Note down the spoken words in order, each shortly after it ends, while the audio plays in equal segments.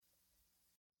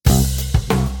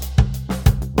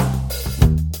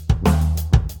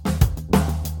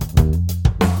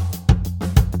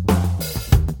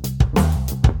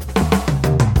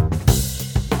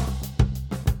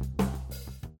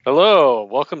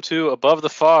welcome to Above the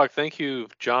Fog. Thank you,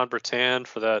 John Bertan,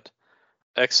 for that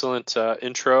excellent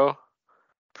intro.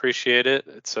 Appreciate it.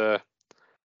 It's a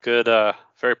good,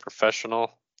 very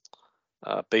professional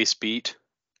bass beat.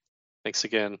 Thanks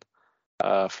again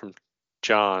from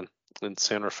John in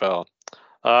San Rafael.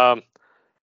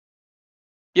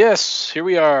 Yes, here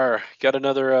we are. Got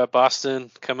another Boston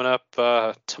coming up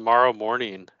tomorrow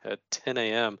morning at 10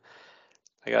 a.m.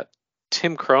 I got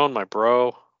Tim Krone, my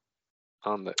bro,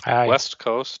 on the Hi. West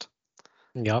Coast.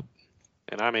 Yep.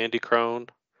 And I'm Andy Krone.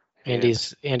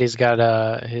 Andy's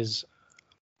got his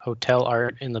hotel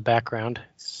art in the background.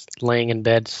 He's laying in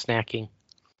bed snacking.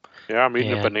 Yeah, I'm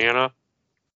eating a And banana.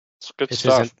 It's good this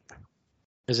stuff.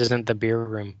 Isn't the beer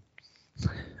room.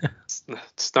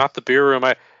 It's not the beer room.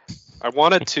 I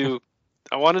wanted to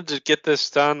get this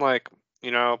done like,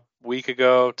 week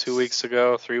ago, 2 weeks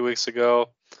ago, 3 weeks ago.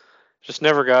 Just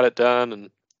never got it done,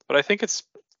 but I think it's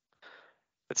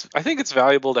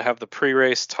valuable to have the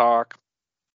pre-race talk,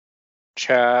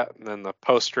 chat, and then the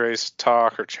post-race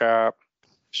talk or chat.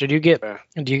 Do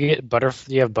you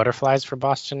have butterflies for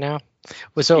Boston now?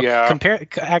 Well, so yeah.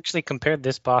 compare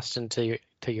this Boston to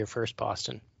your first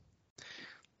Boston.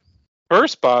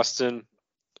 First Boston,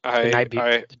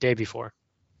 the day before.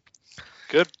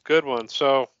 Good one.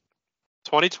 So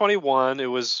 2021, it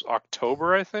was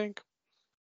October, I think.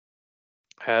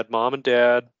 Had mom and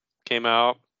dad came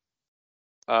out.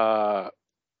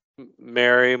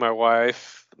 Mary, my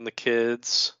wife, and the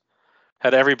kids.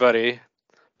 Had everybody.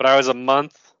 But I was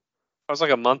like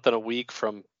a month and a week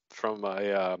from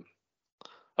my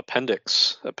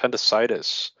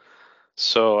appendicitis.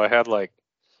 So I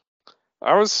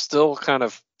was still kind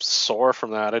of sore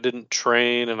from that. I didn't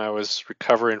train and I was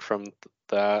recovering from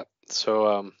that.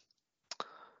 So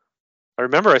I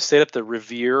remember I stayed at the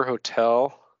Revere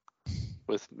Hotel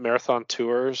with Marathon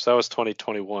Tours. That was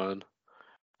 2021.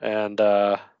 And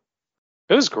it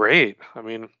was great. I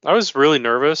mean, I was really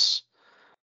nervous.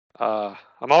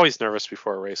 I'm always nervous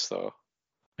before a race, though.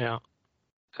 Yeah.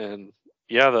 And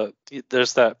yeah,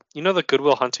 there's that, the Good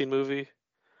Will Hunting movie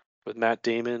with Matt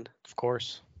Damon. Of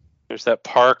course. There's that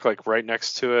park like right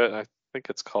next to it. I think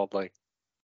it's called I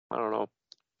don't know.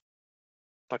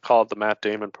 I call it the Matt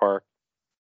Damon Park.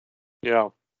 Yeah,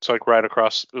 it's like right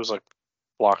across. It was like a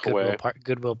block away.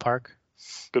 Goodwill Park.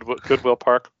 Goodwill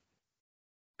Park.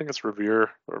 I think it's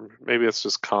Revere, or maybe it's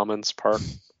just Commons Park.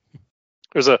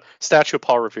 There's a statue of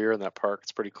Paul Revere in that park.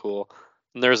 It's pretty cool.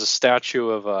 And there's a statue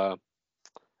of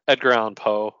Edgar Allan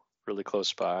Poe really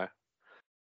close by.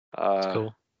 That's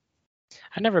cool.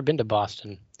 I've never been to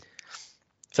Boston.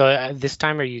 So this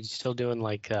time, are you still doing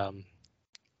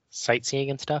sightseeing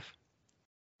and stuff?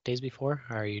 Days before,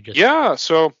 or are you just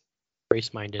so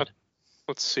race minded?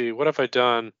 Let's see, what have I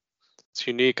done? It's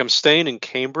unique. I'm staying in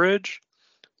Cambridge,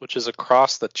 which is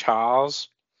across the Charles,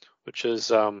 which is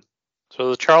so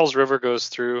the Charles River goes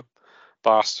through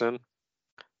Boston,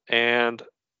 and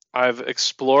I've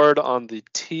explored on the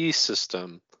T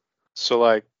system. So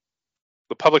like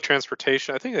the public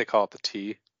transportation, I think they call it the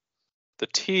T. The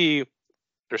T,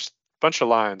 there's a bunch of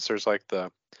lines. There's like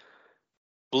the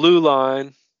blue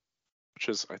line, which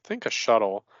is I think a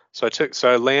shuttle. So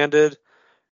I landed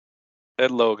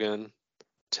at Logan,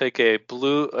 take a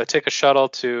shuttle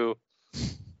to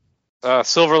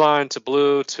silver line to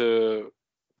blue to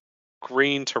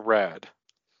green to red.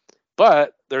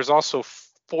 But there's also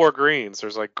 4 greens.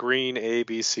 There's like green A,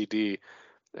 B, C, D.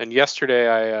 And yesterday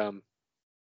I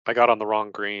got on the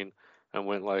wrong green and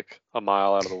went like a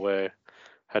mile out of the way.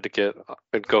 Had to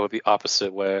go the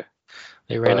opposite way.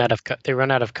 They run out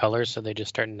of colors, so they just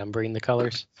start numbering the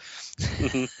colors.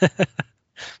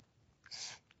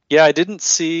 Yeah, I didn't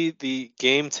see the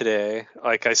game today.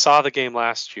 Like I saw the game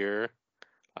last year.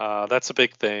 That's a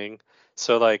big thing.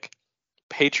 So like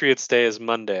Patriots Day is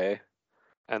Monday,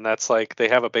 and that's like they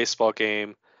have a baseball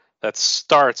game that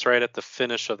starts right at the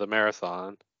finish of the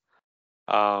marathon.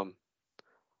 I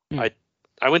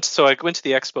went to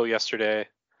the expo yesterday,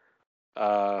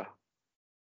 and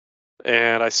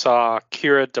I saw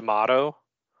Kira D'Amato.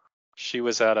 She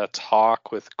was at a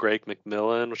talk with Greg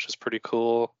McMillan, which was pretty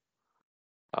cool.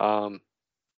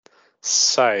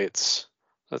 Sites.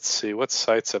 Let's see, what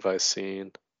sites have I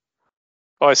seen?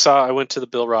 Oh, I went to the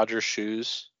Bill Rogers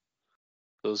shoes.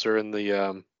 Those are in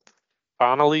the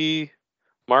Connolly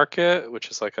Market, which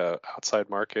is like a outside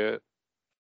market.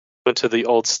 Went to the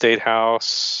Old State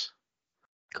House.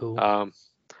 Cool. I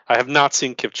have not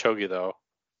seen Kipchoge though.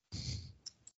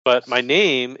 But my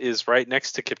name is right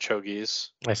next to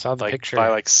Kipchoge's. I saw the picture. By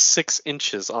like 6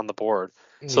 inches on the board.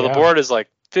 So the board is like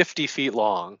 50 feet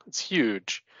long. It's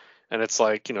huge. And it's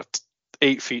like,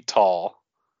 8 feet tall.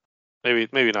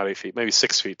 Maybe not 8 feet, maybe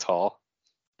 6 feet tall.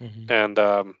 Mm-hmm.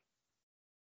 And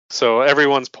so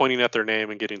everyone's pointing at their name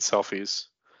and getting selfies.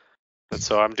 And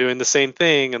so I'm doing the same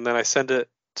thing, and then I send it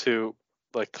to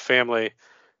like the family,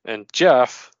 and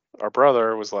Jeff, our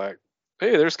brother, was like,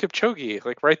 "Hey, there's Kipchoge,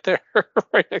 like right there,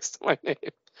 right next to my name."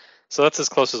 So that's as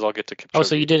close as I'll get to Kipchoge. Oh,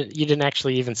 so you didn't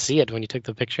actually even see it when you took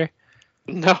the picture?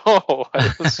 No,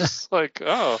 I was just like,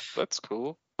 "Oh, that's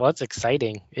cool." Well, that's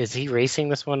exciting. Is he racing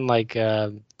this one like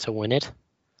to win it?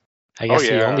 I Oh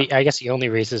guess yeah, he only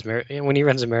races when he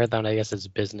runs a marathon. I guess it's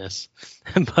business,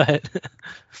 but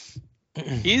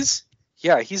he's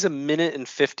he's a minute and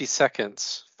 50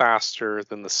 seconds faster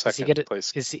than the does he second get it?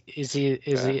 place. Is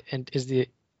the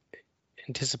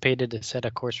anticipated to set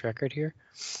a course record here?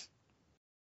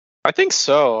 I think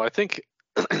so. I think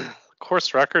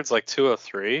course record's like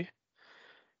 2:03,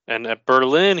 and at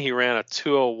Berlin he ran a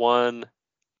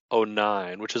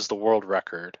 2:01:09, which is the world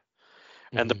record.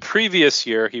 And the previous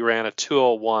year he ran a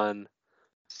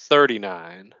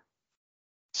 2:01:39.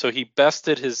 So he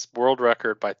bested his world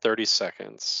record by 30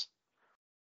 seconds.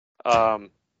 So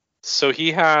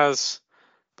he has,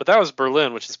 but that was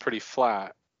Berlin, which is pretty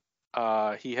flat.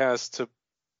 He has to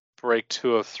break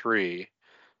 2:03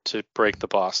 to break the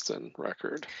Boston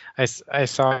record. I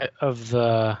saw of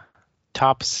the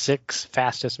top 6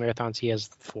 fastest marathons, he has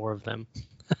 4 of them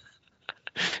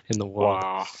in the world.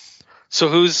 Wow. So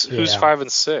who's 5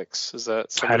 and 6? Is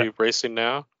that somebody racing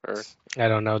now, or? I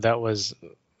don't know. That was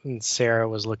Sarah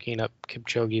was looking up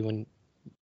Kipchoge when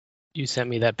you sent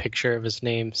me that picture of his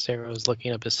name. Sarah was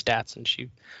looking up his stats, and she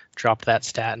dropped that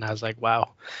stat, and I was like,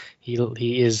 "Wow, he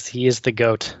is the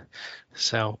GOAT."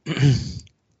 So,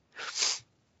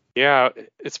 yeah,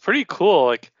 it's pretty cool.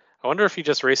 Like, I wonder if he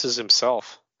just races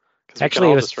himself. Actually, we can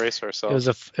all just race ourselves.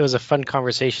 It was a fun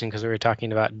conversation because we were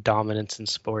talking about dominance in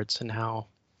sports and how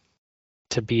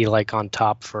to be like on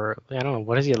top for, I don't know,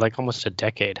 what is he, like almost a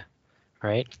decade,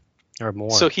 right, or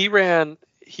more. So he ran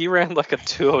like a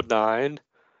 2:09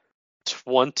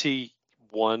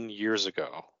 21 years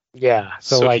ago. Yeah.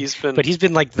 So like, he's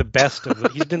been like the best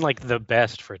he's been like the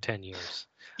best for 10 years.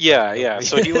 Yeah, yeah.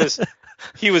 So he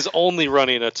was only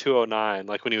running a 2:09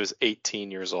 like when he was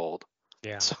 18 years old.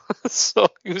 Yeah. So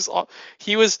he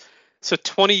was so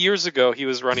 20 years ago he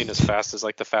was running as fast as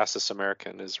like the fastest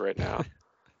American is right now.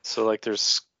 So like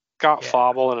there's Scott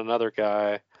Fauble and another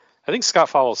guy. I think Scott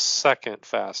Fauble's second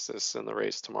fastest in the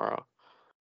race tomorrow.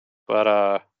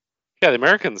 But the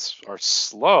Americans are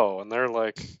slow, and they're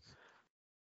like,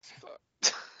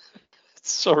 it's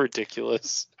so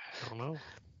ridiculous. I don't know.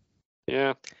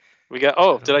 Yeah, we got.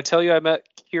 Oh, did I tell you I met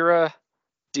Kira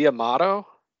Diamato?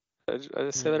 Did I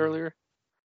say that earlier?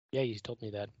 Yeah, you told me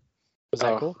that. Was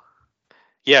that cool?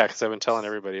 Yeah, because I've been telling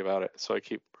everybody about it, so I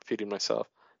keep repeating myself.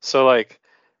 So like,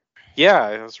 yeah,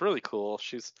 it was really cool.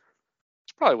 She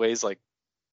probably weighs like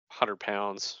 100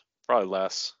 pounds, probably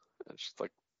less. And she's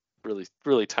like really,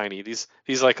 really tiny. These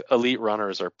like elite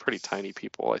runners are pretty tiny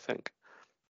people, I think.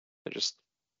 They're just,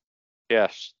 yeah,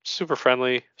 super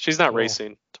friendly. She's not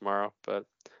racing tomorrow, but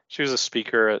she was a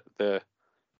speaker at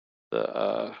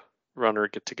the runner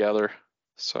get together.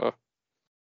 So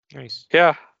nice.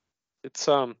 Yeah, it's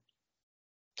So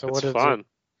it's fun.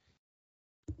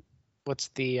 What's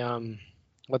the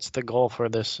goal for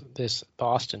this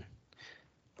Boston?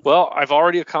 Well, I've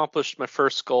already accomplished my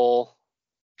first goal,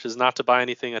 which is not to buy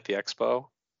anything at the expo.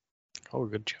 Oh,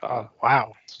 good job!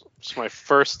 Wow. It's my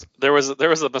first. There was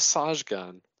a massage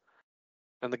gun,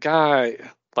 and the guy,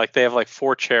 like, they have like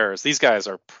 4 chairs. These guys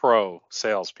are pro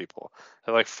salespeople.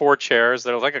 They're like 4 chairs.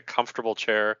 They're like a comfortable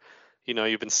chair. You know,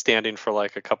 you've been standing for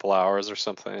like a couple hours or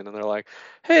something, and they're like,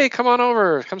 "Hey, come on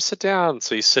over, come sit down."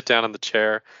 So you sit down in the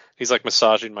chair. He's like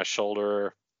massaging my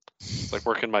shoulder. It's like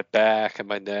working my back and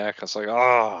my neck. I was like,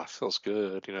 "Oh, it feels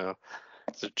good," you know.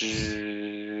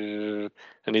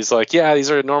 And he's like, "Yeah,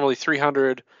 these are normally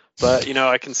 300, but you know,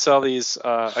 I can sell these.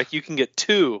 Like, you can get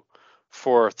 2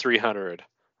 for 300."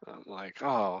 I'm like,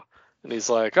 "Oh," and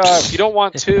he's like, "Oh, if you don't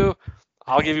want 2,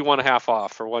 I'll give you 1/2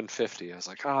 off for 150." I was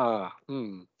like, So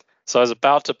I was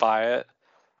about to buy it,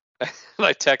 and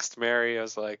I text Mary. I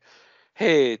was like,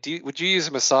 "Hey, would you use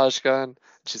a massage gun?"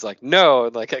 She's like, "No,"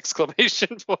 and like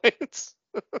exclamation points.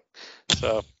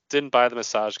 So didn't buy the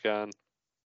massage gun.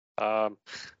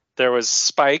 There was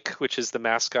Spike, which is the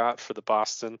mascot for the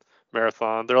Boston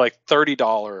Marathon. They're like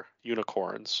 $30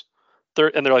 unicorns.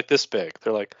 And they're like this big.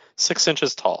 They're like 6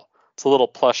 inches tall. It's a little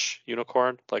plush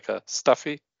unicorn, like a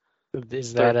stuffy.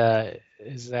 Is that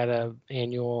a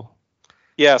annual?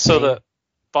 Yeah. So the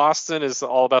Boston is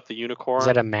all about the unicorn. Is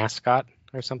that a mascot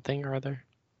or something or other?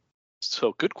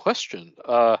 So good question.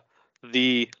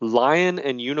 The lion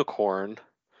and unicorn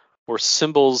were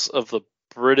symbols of the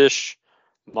British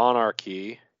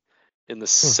monarchy in the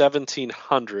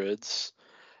 1700s,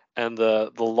 and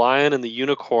the lion and the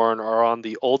unicorn are on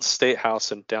the old State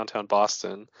House in downtown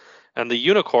Boston. And the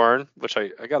unicorn, which I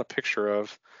got a picture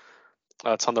of,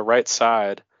 it's on the right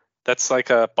side. That's like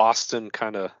a Boston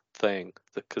kind of thing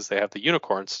because they have the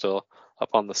unicorn still up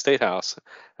on the State House.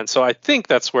 And so I think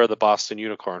that's where the Boston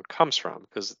unicorn comes from,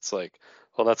 because it's like,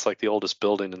 well, that's like the oldest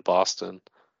building in Boston.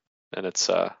 And it's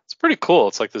pretty cool.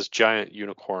 It's like this giant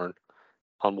unicorn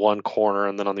on one corner,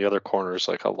 and then on the other corner is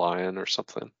like a lion or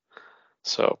something.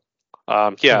 So,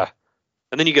 yeah.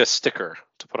 And then you get a sticker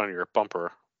to put on your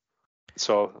bumper.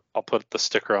 So I'll put the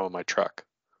sticker on my truck,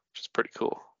 which is pretty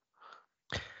cool.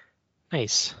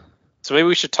 Nice. So maybe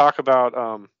we should talk about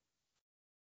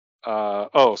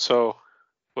so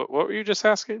what were you just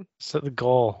asking? So the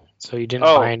goal. So you didn't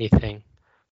buy anything.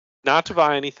 Not to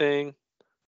buy anything.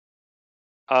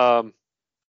 To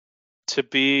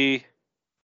be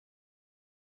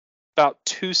about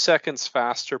 2 seconds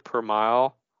faster per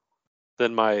mile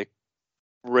than my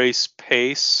race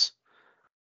pace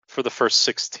for the first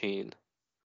 16.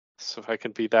 So if I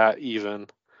can be that even,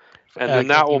 and then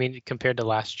that will. You mean compared to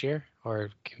last year, or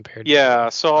compared? Yeah.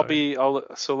 So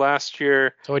so last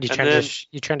year. So what, you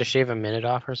trying to shave a minute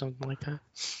off or something like that?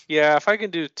 Yeah, if I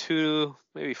can do 2,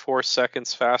 maybe 4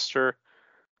 seconds faster,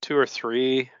 2 or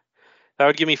 3, that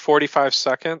would give me 45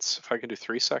 seconds if I can do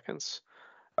 3 seconds.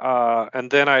 And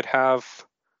then I'd have,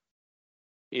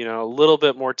 a little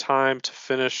bit more time to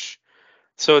finish.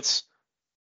 So it's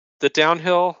the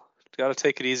downhill, got to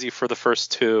take it easy for the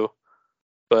first 2,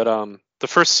 but the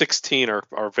first 16 are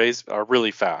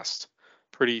really fast,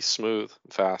 pretty smooth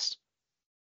and fast.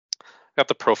 Got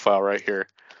the profile right here.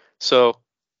 So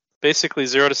basically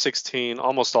 0 to 16,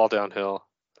 almost all downhill.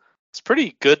 It's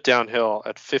pretty good downhill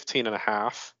at 15 and a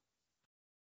half.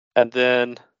 And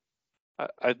then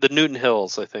the Newton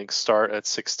Hills, I think, start at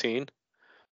 16.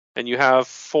 And you have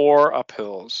 4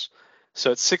 uphills.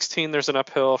 So at 16, there's an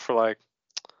uphill for like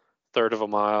a third of a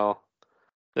mile.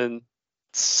 Then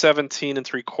 17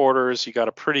 3/4, you got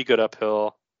a pretty good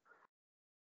uphill.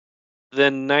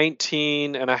 Then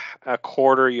 19 and a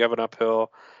quarter, you have an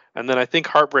uphill. And then I think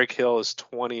Heartbreak Hill is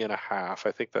 20 and a half.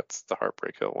 I think that's the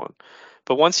Heartbreak Hill one.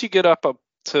 But once you get up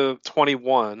to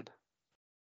 21,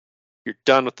 you're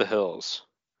done with the hills.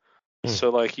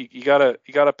 So like you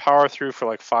gotta power through for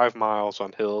like 5 miles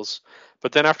on hills.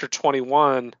 But then after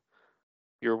 21,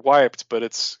 you're wiped, but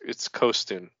it's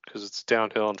coasting because it's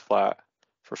downhill and flat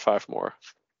for 5 more.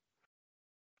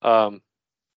 So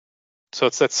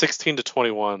it's that 16 to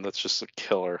 21 that's just a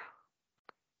killer.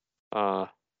 Yeah,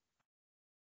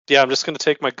 I'm just gonna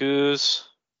take my goose.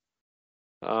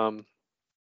 Sounds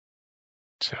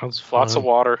fun. Lots of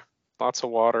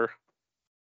water.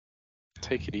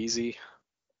 Take it easy.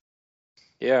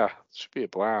 Yeah, it should be a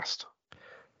blast.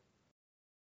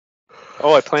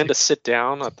 Oh, I plan to sit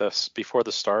down before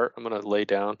the start. I'm gonna lay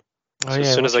down.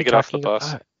 As soon as I get off the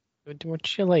bus.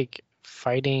 Weren't you like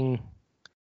fighting?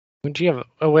 Would you have?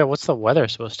 Oh wait, what's the weather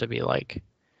supposed to be like?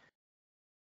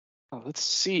 Let's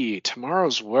see.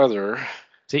 Tomorrow's weather.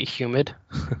 Is it humid?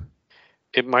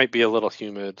 It might be a little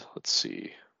humid. Let's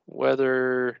see.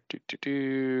 Weather.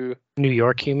 New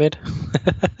York humid.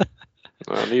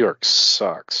 New York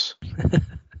sucks.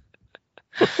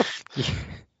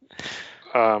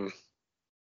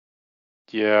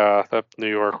 Yeah, that New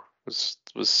York was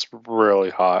really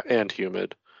hot and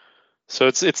humid. So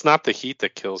it's not the heat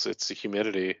that kills, it's the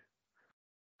humidity.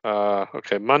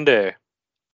 Okay, Monday.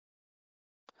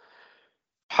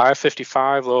 High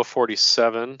 55, low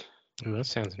 47. Ooh, that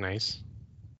sounds nice.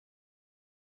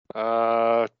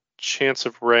 Chance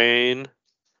of rain.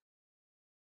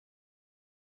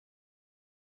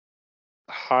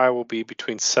 High will be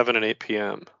between 7 and 8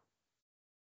 p.m.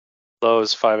 Low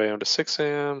is 5 a.m. to 6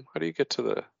 a.m. How do you get to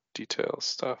the details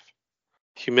stuff?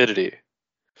 Humidity.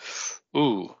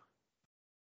 Ooh.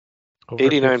 Over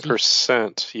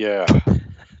 89%. 50? Yeah.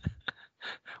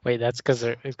 Wait, that's because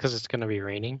it's going to be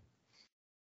raining?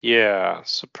 Yeah,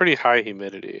 so pretty high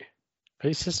humidity. At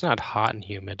least it's not hot and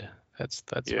humid. That's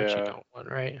what you don't want,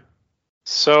 right?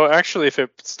 So actually, if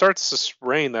it starts to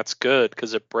rain, that's good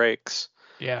because it breaks.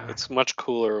 Yeah. It's much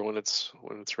cooler when it's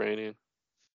raining.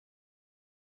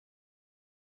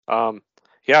 Yeah,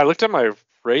 I looked at my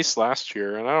race last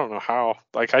year, and I don't know how.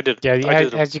 Like I did. Yeah,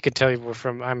 as you can tell,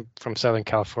 I'm from Southern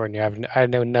California. I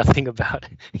know nothing about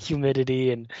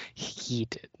humidity and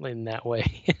heat in that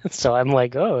way. So I'm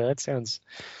like, oh, it sounds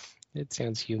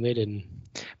humid,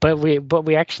 but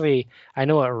we actually, I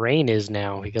know what rain is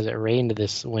now because it rained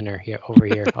this winter over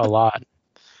here a lot.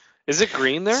 Is it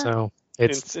green there? So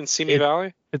in Simi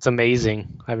Valley? It's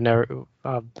amazing. I've never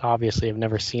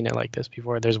seen it like this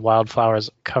before. There's wildflowers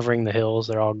covering the hills.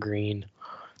 They're all green.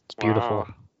 It's beautiful.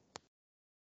 Wow.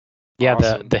 Yeah,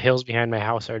 awesome. the hills behind my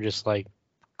house are just like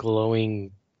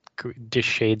glowing, just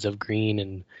shades of green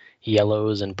and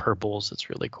yellows and purples. It's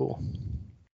really cool.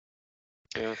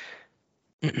 Yeah.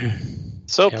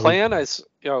 So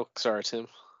yeah, sorry, Tim.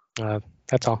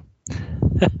 That's all.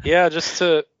 Yeah, just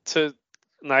to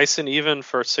nice and even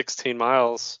for 16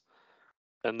 miles,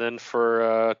 and then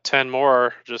for 10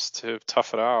 more just to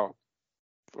tough it out.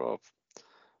 Well,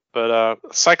 but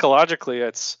psychologically,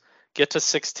 it's get to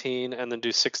 16 and then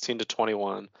do 16 to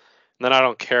 21. And then I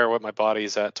don't care what my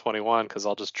body's at 21 because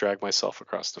I'll just drag myself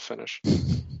across the finish.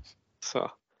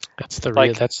 So that's the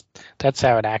real. That's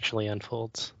how it actually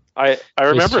unfolds. I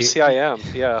remember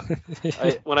CIM. Yeah,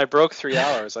 when I broke 3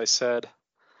 hours, I said,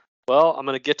 "Well, I'm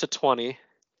going to get to 20,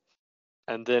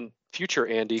 and then future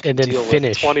Andy can deal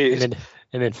with 20, and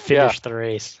then finish the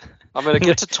race. I'm going to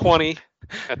get to 20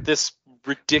 at this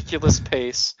ridiculous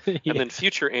pace, and then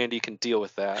future Andy can deal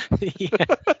with that."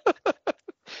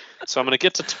 So I'm going to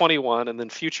get to 21, and then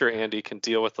future Andy can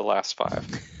deal with the last 5.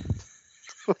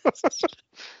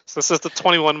 So this is the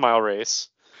 21-mile race.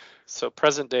 So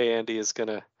present day Andy is going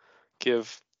to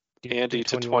give Andy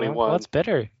to 21. Well, that's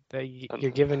better.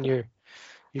 You're giving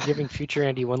future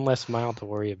Andy one less mile to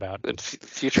worry about. And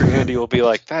future Andy will be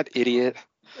like, that idiot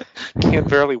can't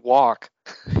barely walk.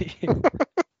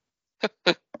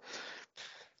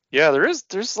 Yeah,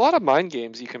 there's a lot of mind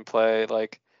games you can play.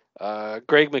 Like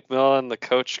Greg McMillan, the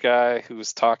coach guy who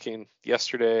was talking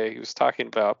yesterday, he was talking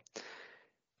about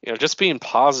just being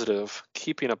positive,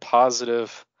 keeping a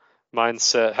positive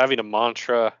mindset, having a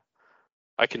mantra.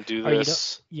 I can do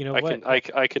this.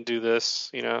 I can do this.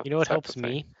 You know what helps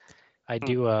me? I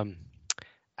do.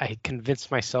 I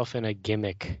convinced myself in a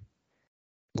gimmick.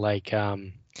 Like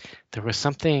there was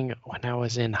something when I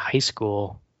was in high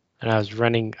school and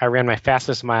I ran my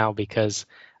fastest mile because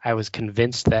I was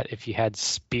convinced that if you had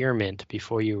spearmint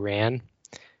before you ran,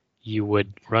 you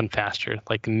would run faster.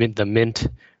 Like the mint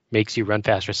makes you run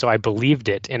faster. So I believed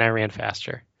it and I ran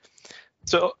faster.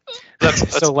 So that's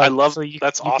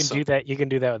awesome. You can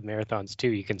do that with marathons too.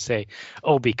 You can say,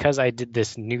 "Oh, because I did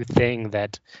this new thing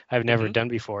that I've never done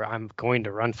before, I'm going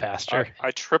to run faster." I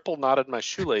triple knotted my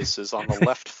shoelaces on the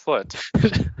left foot.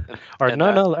 But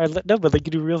like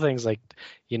you do real things like,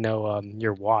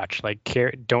 your watch. Like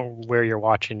don't wear your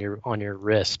watch on your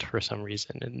wrist for some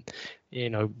reason,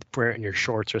 and wear it in your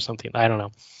shorts or something. I don't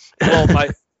know.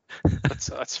 Well,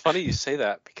 that's funny you say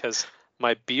that because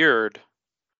my beard.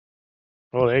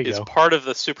 Oh, there you is go. part of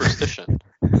the superstition.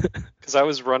 Because I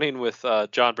was running with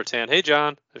John Bertan. Hey,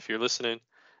 John, if you're listening.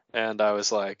 And I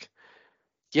was like,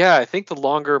 yeah, I think the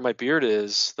longer my beard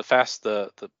is,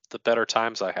 the better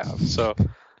times I have. So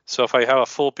if I have a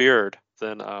full beard,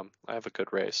 then I have a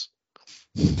good race.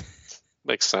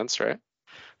 Makes sense, right?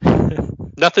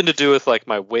 Nothing to do with like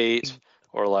my weight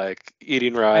or like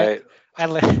eating right. I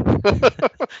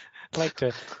like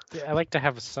to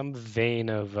have some vein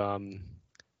of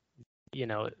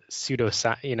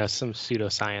some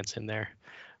pseudoscience in there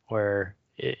where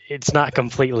it's not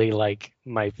completely like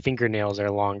my fingernails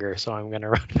are longer, so I'm going to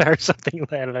run or something like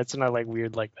that. That's not like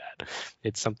weird like that.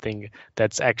 It's something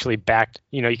that's actually backed.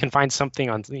 You can find something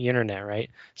on the internet, right?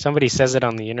 Somebody says it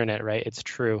on the internet, right? It's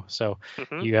true. So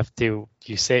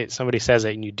somebody says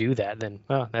it and you do that, then,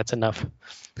 well, that's enough.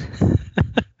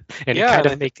 And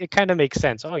it kind of makes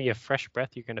sense. Oh, you have fresh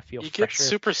breath. You're going to feel fresher. You get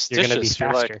superstitious. You're going to be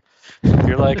faster.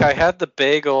 You're like, I had the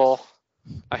bagel.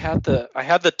 I had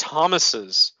the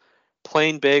Thomas's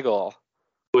plain bagel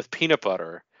with peanut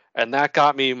butter, and that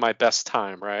got me my best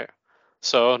time, right?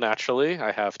 So naturally,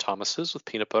 I have Thomas's with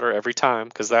peanut butter every time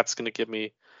because that's going to give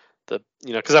me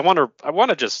because I want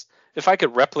to just, if I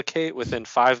could replicate within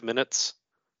 5 minutes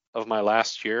of my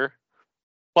last year,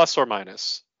 plus or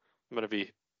minus, I'm going to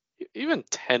be even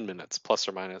 10 minutes plus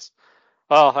or minus.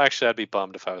 Well, actually, I'd be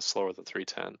bummed if I was slower than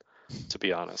 3:10, to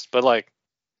be honest. But like,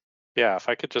 yeah, if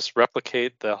I could just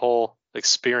replicate the whole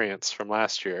experience from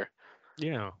last year,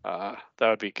 that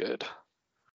would be good.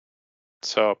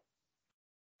 So,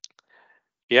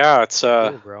 yeah, it's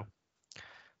cool, bro.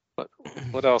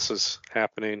 What else is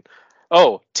happening?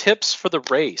 Oh, tips for the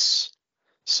race.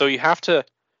 So you have to.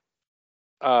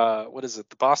 What is it?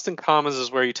 The Boston Commons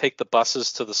is where you take the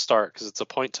buses to the start because it's a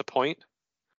point to point.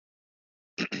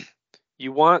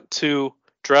 You want to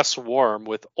dress warm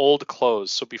with old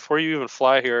clothes. So before you even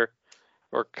fly here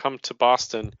or come to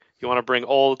Boston, you want to bring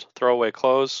old throwaway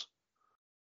clothes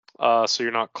so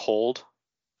you're not cold.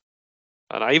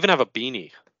 And I even have a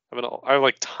beanie. I have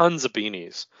like tons of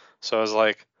beanies. So I was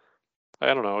like,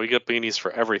 I don't know. We get beanies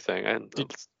for everything. And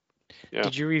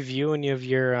Did you review any of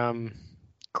your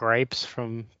gripes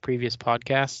from previous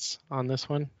podcasts on this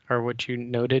one, or what you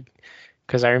noted?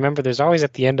 Because I remember there's always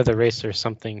at the end of the race there's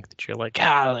something that you're like,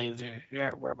 I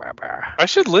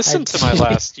should listen to my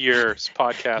last year's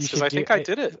podcast because I think I it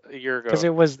did it a year ago. because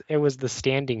it was the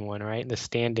standing one, right? The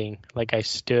standing, like I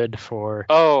stood for.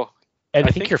 Oh, and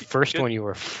I think your first one you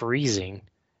were freezing,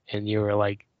 and you were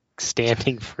like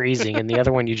standing freezing, and the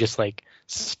other one you just like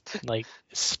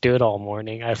stood all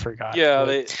morning. I forgot.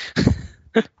 Yeah,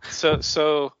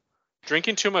 so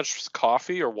drinking too much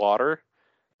coffee or water,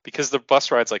 because the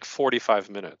bus ride's like 45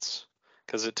 minutes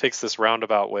because it takes this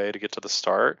roundabout way to get to the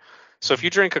start. So if you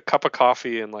drink a cup of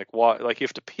coffee and like you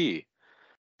have to pee.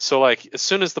 So like as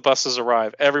soon as the buses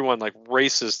arrive, everyone like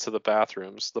races to the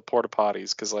bathrooms, the porta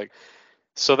potties, because like,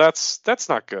 so that's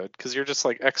not good because you're just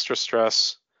like extra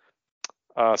stress.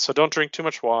 So don't drink too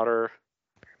much water.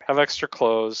 Have extra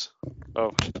clothes.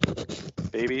 Oh,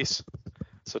 babies.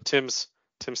 So Tim's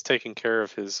taking care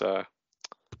of his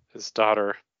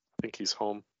daughter. I think he's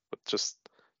home with just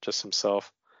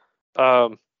himself.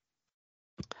 So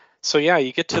yeah,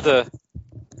 you get to the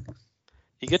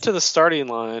starting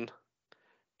line,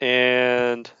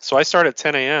 and so I start at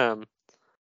 10 a.m.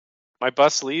 My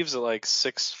bus leaves at like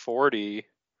 6:40.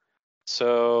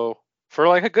 So for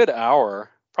like a good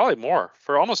hour, probably more,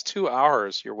 for almost 2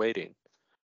 hours, you're waiting.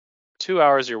 2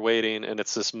 hours you're waiting, and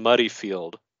it's this muddy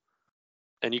field,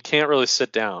 and you can't really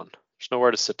sit down. There's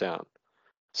nowhere to sit down.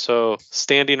 So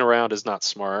standing around is not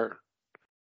smart.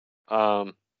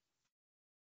 But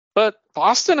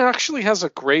Boston actually has a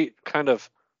great kind of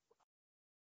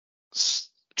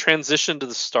transition to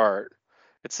the start.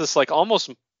 It's this like almost,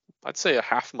 I'd say, a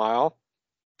half mile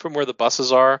from where the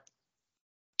buses are.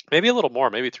 Maybe a little more,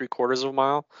 maybe 3/4 of a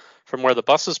mile from where the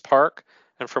buses park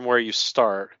and from where you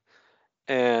start.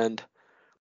 And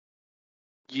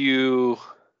it's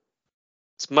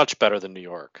much better than New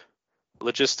York.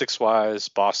 Logistics wise,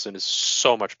 Boston is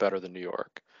so much better than New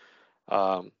York.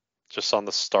 Just on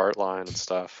the start line and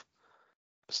stuff.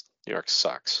 New York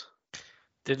sucks.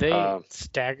 Did they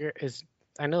stagger?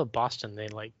 I know Boston, they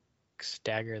like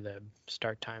stagger the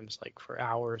start times like for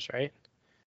hours, right?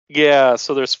 Yeah,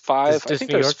 so there's 5. Does I think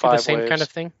New there's York 5 do the same waves. kind of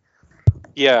thing?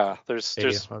 Yeah,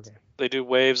 they do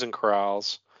waves and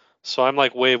corrals. So I'm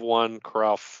like wave 1,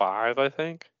 corral 5, I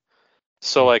think.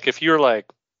 So like if you're like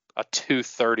a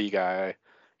 230 guy,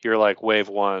 you're like wave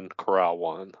 1, corral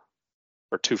 1,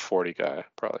 or 240 guy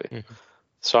probably. Mm-hmm.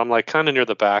 So I'm like kind of near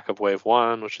the back of wave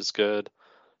 1, which is good.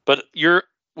 But you're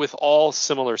with all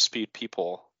similar speed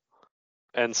people.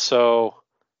 And so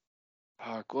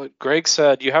what Greg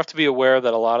said, you have to be aware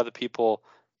that a lot of the people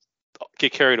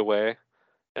get carried away.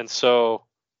 And so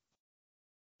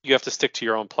you have to stick to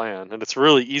your own plan. And it's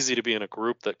really easy to be in a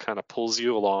group that kind of pulls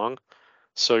you along.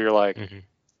 So you're like,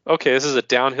 okay, this is a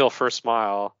downhill first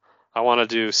mile. I want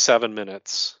to do 7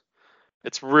 minutes.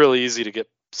 It's really easy to get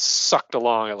sucked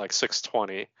along at like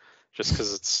 6:20 just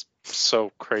because it's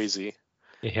so crazy.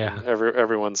 Yeah. And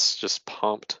everyone's just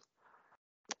pumped.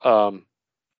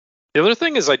 The other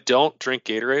thing is I don't drink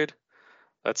Gatorade.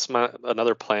 That's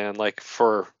another plan, like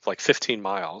for like 15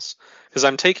 miles, because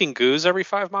I'm taking goos every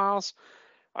 5 miles.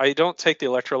 I don't take the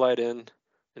electrolyte in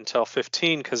until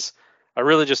 15 because I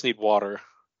really just need water,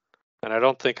 and I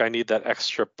don't think I need that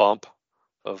extra bump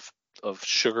of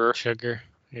sugar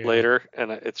later.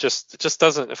 And it just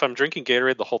doesn't. If I'm drinking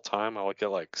Gatorade the whole time, I'll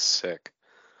get like sick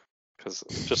because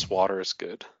just water is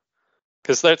good.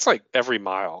 Because that's like every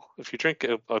mile. If you drink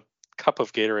a cup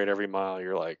of Gatorade every mile,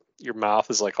 you're like your mouth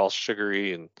is like all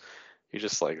sugary and you're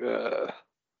just like, ugh.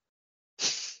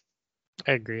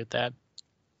 I agree with that.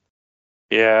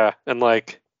 Yeah, and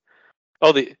like,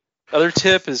 the other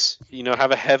tip is,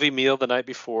 have a heavy meal the night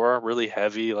before, really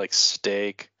heavy, like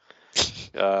steak,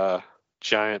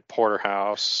 giant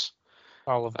porterhouse,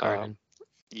 Olive Garden.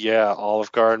 Yeah,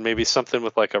 Olive Garden, maybe something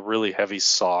with like a really heavy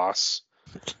sauce,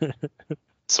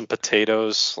 some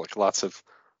potatoes, like lots of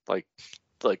like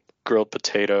grilled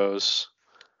potatoes.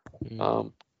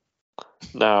 No,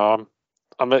 I'm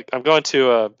going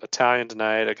to Italian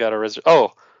tonight. I got a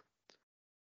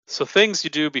so things you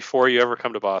do before you ever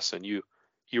come to Boston. You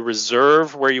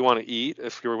reserve where you want to eat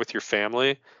if you're with your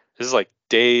family. This is like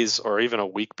days or even a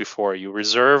week before. You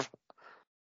reserve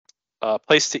a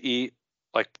place to eat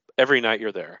like every night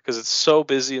you're there because it's so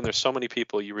busy and there's so many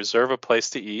people. You reserve a place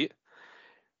to eat,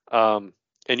 and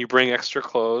you bring extra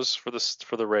clothes for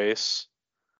the race.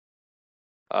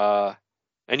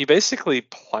 And you basically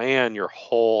plan your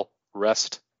whole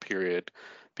rest period,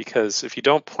 because if you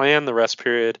don't plan the rest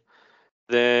period,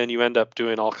 then you end up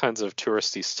doing all kinds of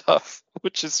touristy stuff,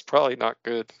 which is probably not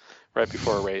good right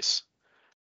before a race.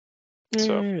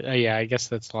 So yeah, I guess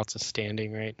that's lots of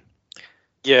standing, right?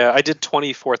 yeah, I did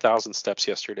 24,000 steps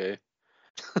yesterday.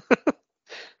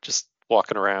 Just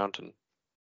walking around and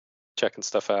checking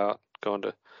stuff out.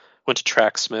 Went to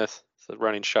Tracksmith, the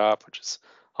running shop, which is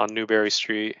on Newberry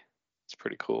Street. It's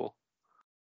pretty cool.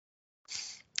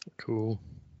 Cool.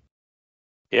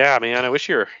 Yeah, man, I wish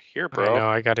you were here, bro. I know.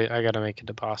 I gotta make it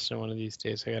to Boston one of these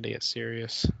days. I gotta get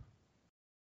serious.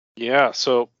 Yeah.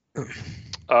 So,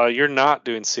 you're not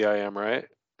doing CIM, right?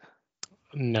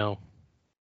 No.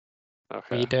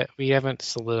 Okay. We haven't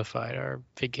solidified our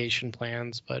vacation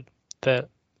plans, but that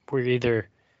we're either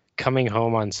coming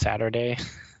home on Saturday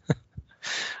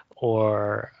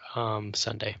or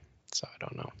Sunday. So I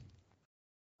don't know.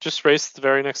 Just race the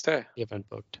very next day. We haven't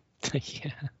booked.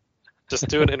 Yeah. Just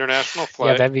do an international Yeah,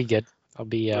 flight. that'd be good. I'll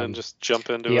be and just jump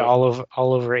into it. all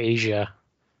over Asia.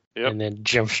 Yep. And then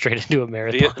jump straight into a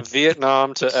marathon.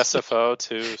 Vietnam to SFO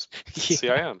to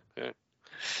CIM.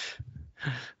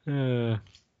 Yeah.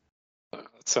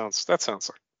 That sounds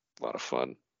like a lot of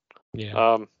fun.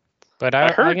 Yeah. But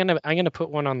I'm gonna put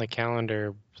one on the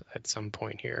calendar at some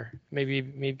point here. Maybe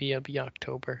it'll be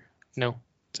October. No,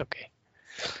 it's okay.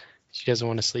 She doesn't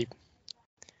want to sleep.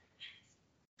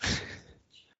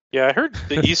 Yeah, I heard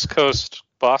the East Coast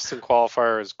Boston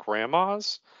qualifier is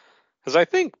grandma's, because I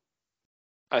think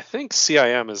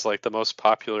CIM is like the most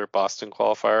popular Boston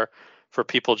qualifier for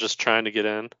people just trying to get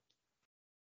in.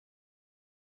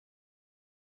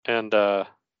 And I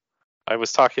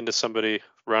was talking to somebody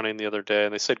running the other day,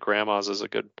 and they said grandma's is a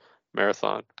good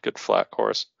marathon, good flat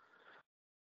course.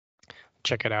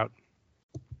 Check it out.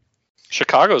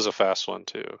 Chicago's a fast one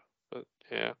too, but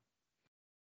yeah.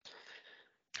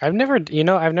 I've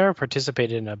never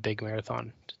participated in a big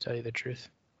marathon, to tell you the truth.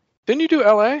 Didn't you do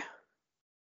LA?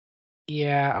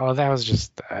 Yeah. Oh, that was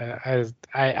just I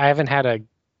haven't had I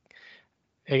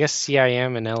guess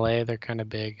CIM and LA, they're kind of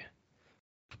big.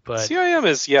 But CIM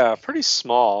is pretty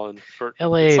small, and for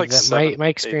LA, it's like my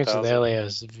experience with LA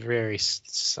is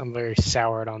I'm very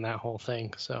soured on that whole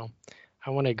thing. So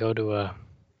I want to go to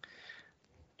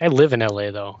I live in LA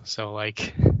though, so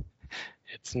like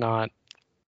it's not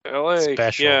LA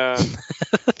special. Yeah.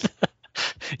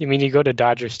 You mean you go to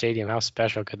Dodger Stadium? How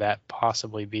special could that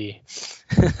possibly be?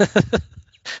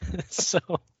 So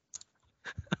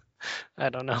I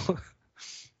don't know.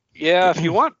 Yeah, if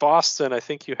you want Boston, I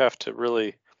think you have to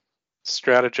really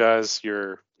strategize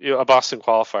a Boston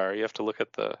qualifier. You have to look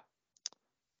at the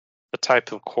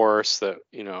type of course that,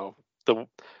 the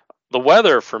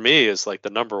weather for me is like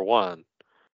the number one.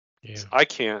 Yeah. I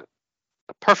can't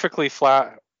a perfectly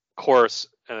flat course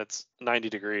and it's 90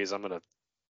 degrees. I'm gonna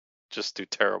just do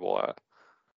terrible at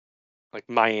like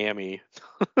Miami.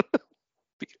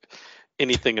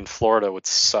 Anything in Florida would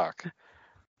suck.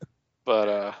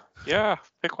 But yeah,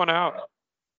 pick one out.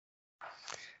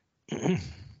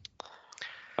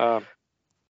 All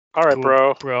right,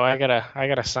 cool, bro. I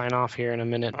gotta sign off here in a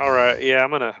minute. All right, yeah, I'm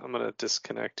gonna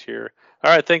disconnect here.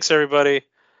 All right, thanks everybody.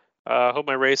 Hope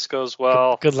my race goes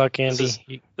well. Good luck,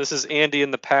 Andy. This is Andy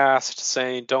in the past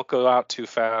saying, "Don't go out too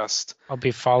fast." I'll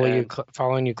be following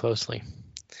you closely.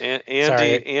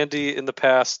 Andy in the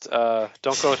past,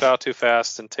 don't go out too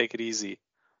fast and take it easy.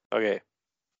 Okay.